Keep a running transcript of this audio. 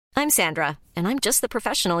I'm Sandra, and I'm just the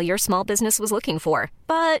professional your small business was looking for.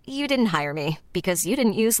 But you didn't hire me because you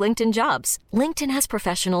didn't use LinkedIn Jobs. LinkedIn has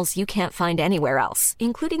professionals you can't find anywhere else,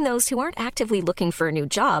 including those who aren't actively looking for a new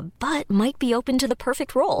job, but might be open to the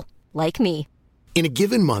perfect role, like me. In a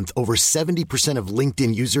given month, over 70% of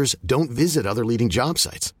LinkedIn users don't visit other leading job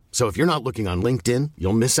sites. So if you're not looking on LinkedIn,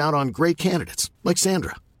 you'll miss out on great candidates like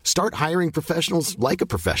Sandra. Start hiring professionals like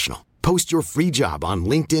a professional. Post your free job on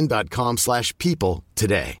linkedin.com/people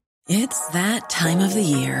today. It's that time of the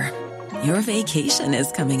year. Your vacation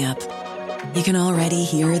is coming up. You can already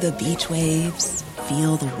hear the beach waves,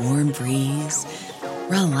 feel the warm breeze,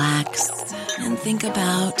 relax, and think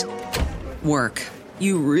about work.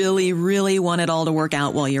 You really, really want it all to work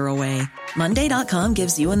out while you're away. Monday.com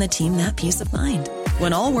gives you and the team that peace of mind.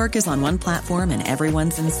 When all work is on one platform and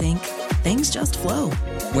everyone's in sync, things just flow.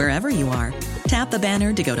 Wherever you are, tap the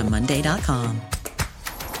banner to go to Monday.com.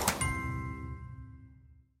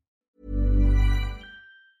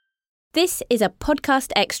 This is a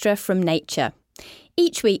podcast extra from Nature.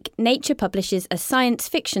 Each week, Nature publishes a science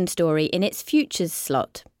fiction story in its Futures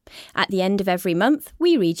slot. At the end of every month,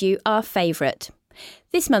 we read you our favourite.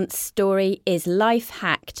 This month's story is Life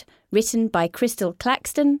Hacked, written by Crystal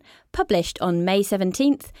Claxton, published on May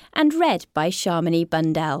 17th and read by Sharmini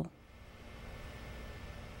Bundell.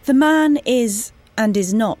 The man is and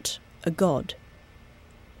is not a god.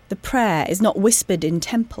 The prayer is not whispered in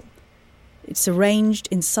temple. It's arranged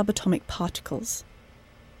in subatomic particles.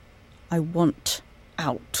 I want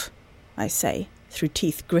out, I say, through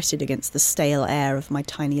teeth gritted against the stale air of my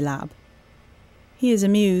tiny lab. He is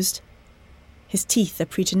amused. His teeth are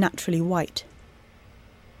preternaturally white.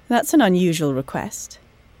 That's an unusual request.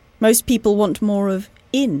 Most people want more of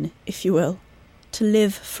in, if you will, to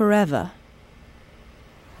live forever.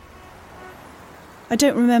 I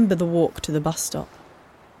don't remember the walk to the bus stop,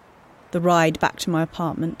 the ride back to my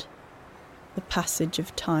apartment, the passage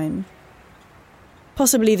of time.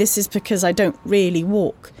 Possibly this is because I don't really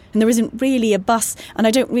walk, and there isn't really a bus, and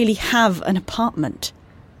I don't really have an apartment.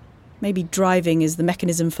 Maybe driving is the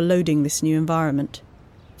mechanism for loading this new environment.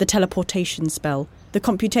 The teleportation spell, the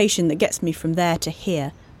computation that gets me from there to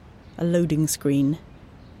here, a loading screen.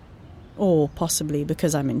 Or possibly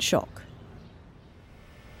because I'm in shock.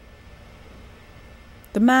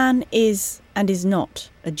 The man is and is not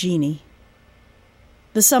a genie.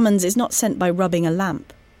 The summons is not sent by rubbing a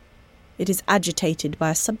lamp. It is agitated by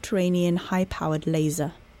a subterranean high-powered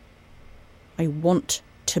laser. I want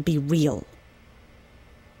to be real.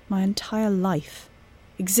 My entire life,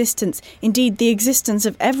 existence, indeed the existence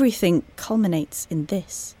of everything, culminates in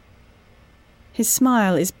this. His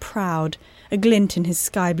smile is proud, a glint in his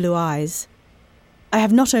sky-blue eyes. I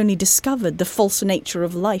have not only discovered the false nature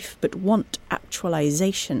of life, but want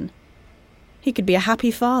actualization. He could be a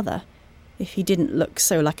happy father, if he didn't look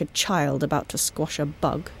so like a child about to squash a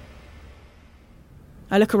bug.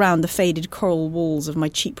 I look around the faded coral walls of my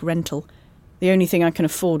cheap rental, the only thing I can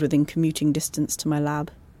afford within commuting distance to my lab.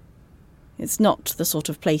 It's not the sort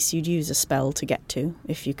of place you'd use a spell to get to,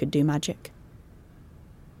 if you could do magic.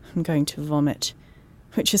 I'm going to vomit,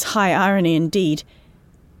 which is high irony indeed,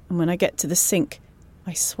 and when I get to the sink,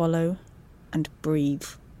 I swallow and breathe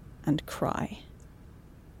and cry.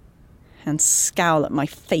 And scowl at my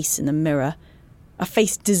face in the mirror, a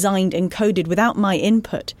face designed and coded without my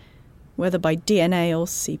input, whether by DNA or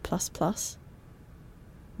C++.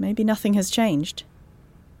 Maybe nothing has changed.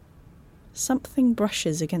 Something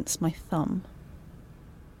brushes against my thumb.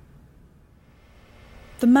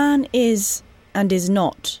 The man is and is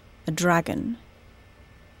not a dragon.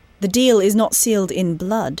 The deal is not sealed in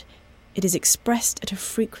blood. It is expressed at a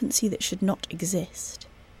frequency that should not exist.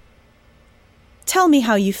 Tell me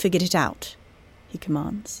how you figured it out, he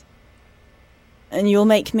commands. And you'll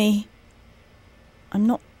make me... I'm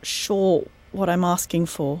not sure what I'm asking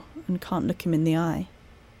for and can't look him in the eye.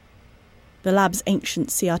 The lab's ancient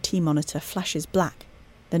CRT monitor flashes black,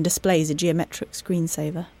 then displays a geometric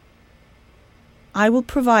screensaver. I will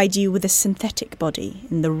provide you with a synthetic body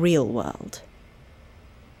in the real world.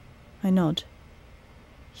 I nod.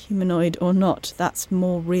 Humanoid or not, that's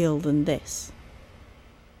more real than this.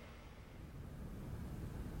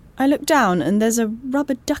 I look down and there's a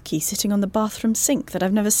rubber ducky sitting on the bathroom sink that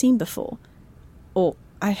I've never seen before. Or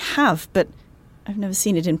I have, but I've never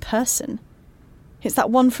seen it in person. It's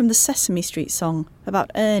that one from the Sesame Street song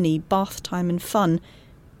about Ernie, bath time and fun.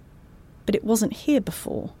 But it wasn't here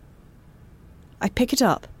before. I pick it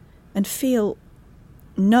up and feel...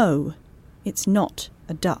 No, it's not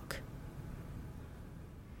a duck.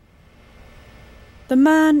 The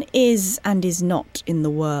man is and is not in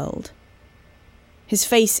the world. His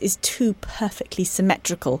face is too perfectly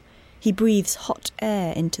symmetrical. He breathes hot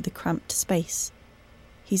air into the cramped space.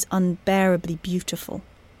 He's unbearably beautiful.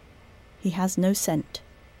 He has no scent.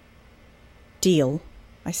 Deal,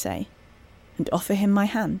 I say, and offer him my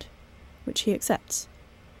hand, which he accepts.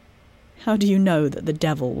 How do you know that the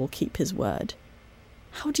devil will keep his word?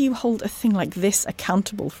 How do you hold a thing like this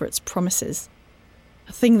accountable for its promises?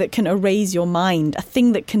 A thing that can erase your mind, a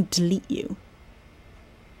thing that can delete you.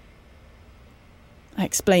 I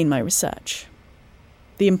explain my research.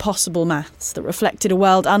 The impossible maths that reflected a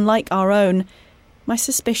world unlike our own. My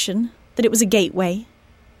suspicion that it was a gateway,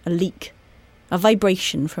 a leak, a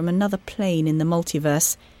vibration from another plane in the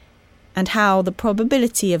multiverse, and how the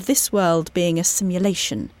probability of this world being a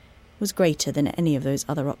simulation was greater than any of those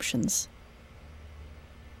other options.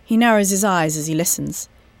 He narrows his eyes as he listens,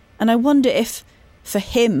 and I wonder if, for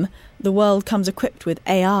him, the world comes equipped with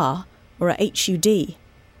AR or a HUD,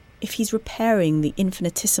 if he's repairing the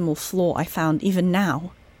infinitesimal flaw I found even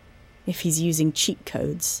now, if he's using cheat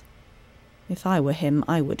codes. If I were him,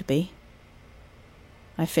 I would be.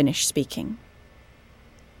 I finish speaking.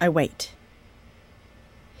 I wait.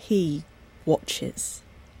 He watches.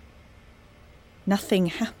 Nothing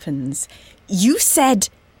happens. You said...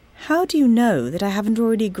 How do you know that I haven't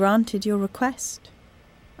already granted your request?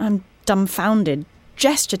 I'm dumbfounded.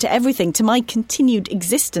 Gesture to everything, to my continued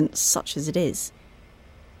existence, such as it is.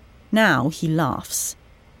 Now he laughs,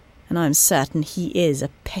 and I am certain he is a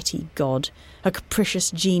petty god, a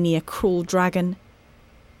capricious genie, a cruel dragon.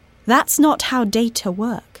 That's not how data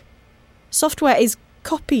work. Software is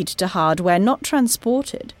copied to hardware, not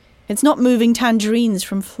transported. It's not moving tangerines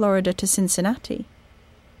from Florida to Cincinnati.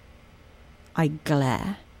 I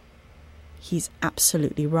glare. He's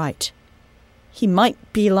absolutely right. He might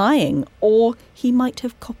be lying, or he might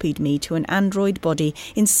have copied me to an android body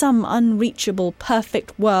in some unreachable,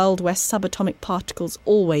 perfect world where subatomic particles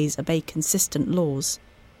always obey consistent laws.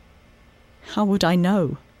 How would I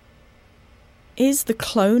know? Is the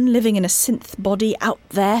clone living in a synth body out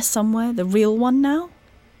there somewhere the real one now?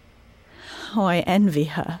 How I envy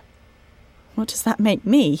her. What does that make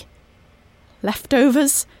me?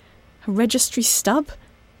 Leftovers? A registry stub?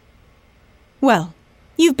 Well,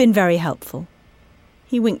 you've been very helpful.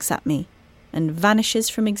 He winks at me and vanishes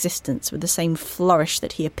from existence with the same flourish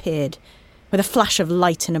that he appeared, with a flash of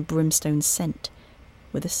light and a brimstone scent,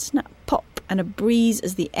 with a snap pop and a breeze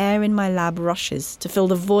as the air in my lab rushes to fill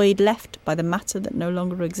the void left by the matter that no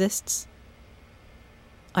longer exists.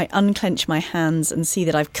 I unclench my hands and see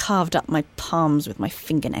that I've carved up my palms with my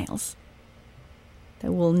fingernails.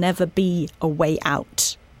 There will never be a way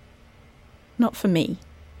out. Not for me.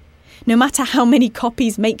 No matter how many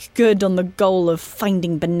copies make good on the goal of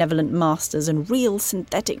finding benevolent masters and real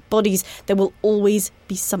synthetic bodies, there will always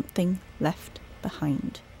be something left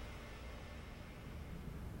behind.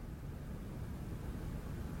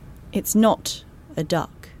 It's not a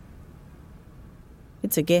duck.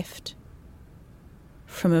 It's a gift.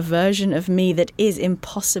 From a version of me that is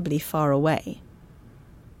impossibly far away.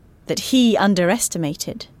 That he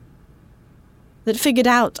underestimated. That figured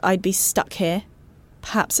out I'd be stuck here,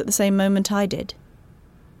 perhaps at the same moment I did.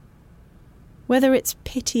 Whether it's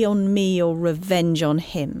pity on me or revenge on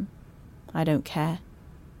him, I don't care.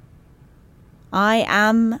 I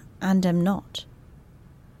am and am not.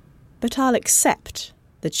 But I'll accept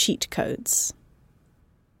the cheat codes.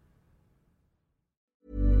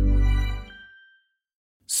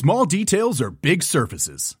 Small details are big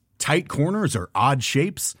surfaces. Tight corners are odd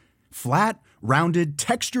shapes. Flat, rounded,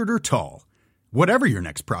 textured, or tall. Whatever your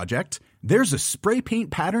next project, there's a spray paint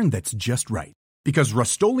pattern that's just right. Because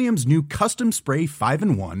Rust-Oleum's new Custom Spray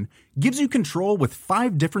 5-in-1 gives you control with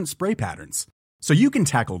 5 different spray patterns. So you can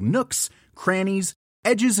tackle nooks, crannies,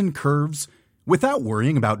 edges, and curves without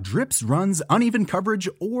worrying about drips, runs, uneven coverage,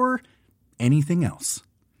 or anything else.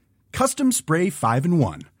 Custom Spray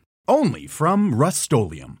 5-in-1. Only from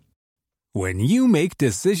Rust-Oleum. When you make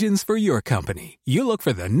decisions for your company, you look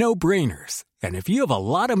for the no-brainers. And if you have a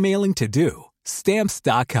lot of mailing to do,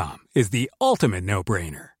 Stamps.com is the ultimate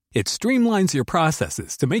no-brainer. It streamlines your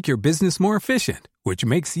processes to make your business more efficient, which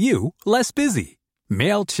makes you less busy.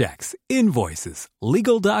 Mail checks, invoices,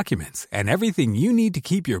 legal documents, and everything you need to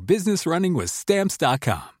keep your business running with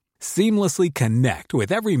Stamps.com. Seamlessly connect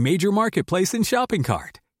with every major marketplace and shopping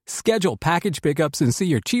cart. Schedule package pickups and see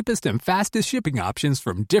your cheapest and fastest shipping options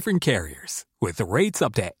from different carriers. With rates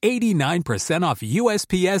up to 89% off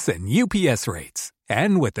USPS and UPS rates.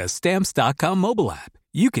 And with the Stamps.com mobile app,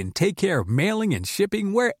 you can take care of mailing and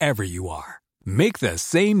shipping wherever you are. Make the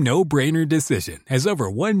same no-brainer decision as over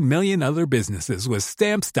 1 million other businesses with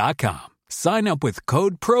Stamps.com. Sign up with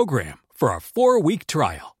code PROGRAM for a 4-week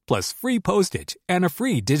trial, plus free postage and a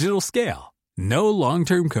free digital scale. No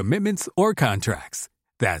long-term commitments or contracts.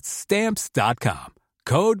 That's Stamps.com.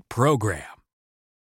 Code PROGRAM.